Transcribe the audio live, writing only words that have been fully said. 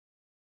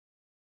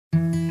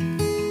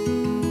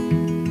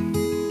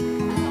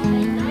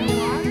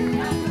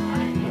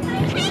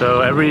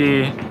So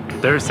every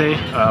Thursday,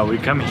 we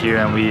come here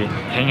and we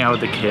hang out with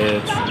the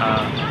kids,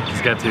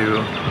 just get to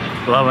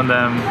love on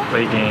them,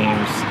 play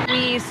games.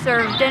 We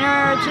serve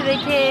dinner to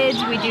the kids,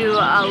 we do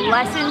a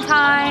lesson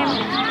time,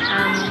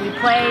 we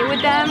play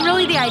with them.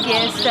 Really the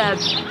idea is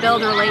to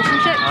build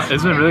relationships.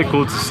 It's been really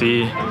cool to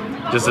see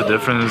just the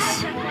difference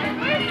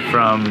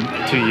from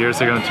 2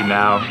 years ago to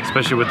now,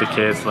 especially with the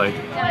kids. Like,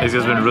 it's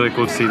just been really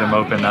cool to see them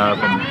open up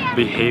and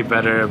behave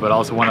better, but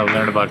also want to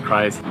learn about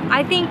Christ.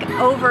 I think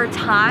over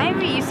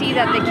time you see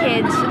that the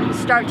kids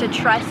start to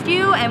trust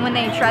you, and when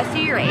they trust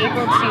you, you're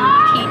able to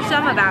teach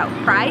them about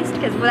Christ,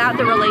 because without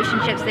the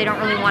relationships they don't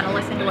really want to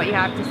listen to what you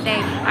have to say.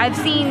 I've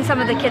seen some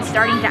of the kids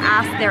starting to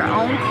ask their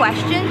own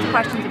questions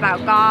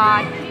about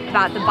God,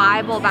 about the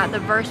Bible, about the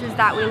verses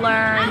that we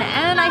learn,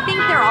 and I think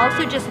they're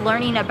also just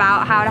learning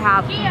about how to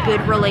have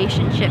good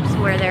relationships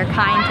where they're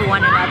kind to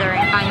one another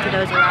and kind to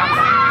those around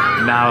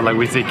them. Now, like,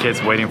 we see kids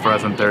waiting for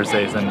us on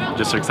Thursdays and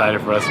just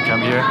excited for us to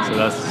come here, so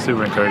that's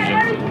super encouraging.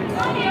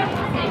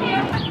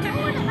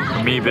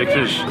 For me, Big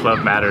Fish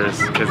Club matters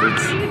because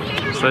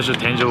it's such a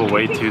tangible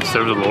way to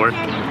serve the Lord,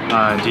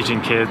 teaching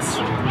kids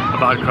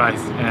about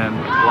Christ, and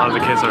a lot of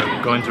the kids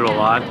are going through a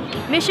lot.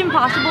 Mission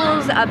Possible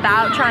is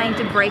about trying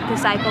to break the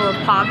cycle of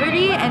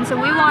poverty, and so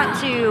we want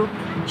to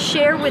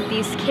share with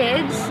these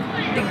kids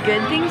the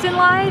good things in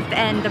life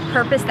and the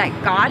purpose that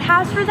God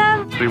has for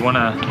them. We want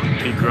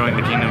to be growing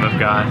the kingdom of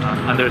God,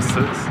 and there's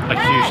a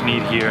huge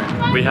need here.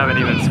 We haven't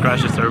even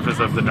scratched the surface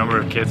of the number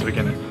of kids we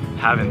can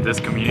have in this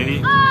community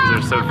because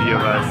there's so few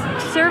of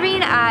us.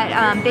 Serving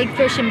at Big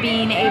Fish and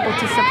being able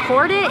to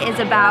support it is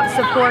about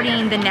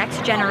supporting the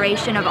next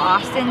generation of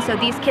Austin. So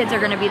these kids are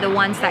going to be the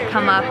ones that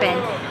come up and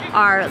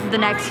are the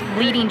next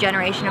leading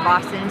generation of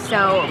Austin.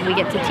 So we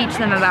get to teach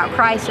them about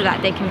Christ so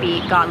that they can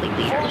be godly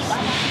leaders.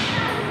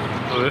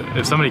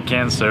 If somebody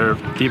can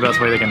serve, the best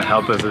way they can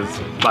help us is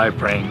by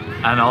praying.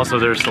 And also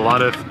there's a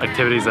lot of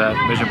activities that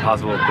Mission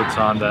Possible puts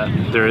on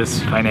that there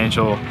is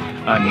financial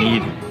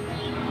need.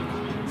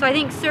 So I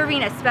think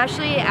serving,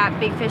 especially at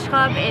Big Fish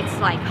Club, it's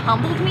like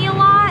humbled me a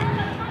lot,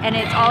 and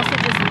it's also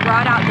just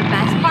brought out the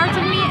best parts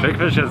of me. Big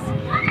Fish has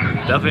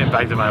definitely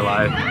impacted my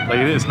life. Like,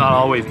 it's not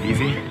always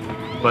easy,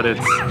 but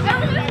it's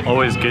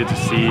always good to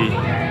see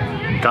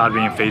God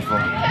being faithful.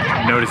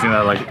 Noticing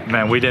that, like,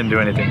 man, we didn't do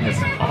anything.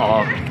 It's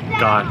all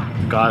God.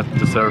 God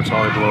deserves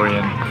all the glory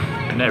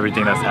and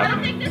everything that's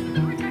happening.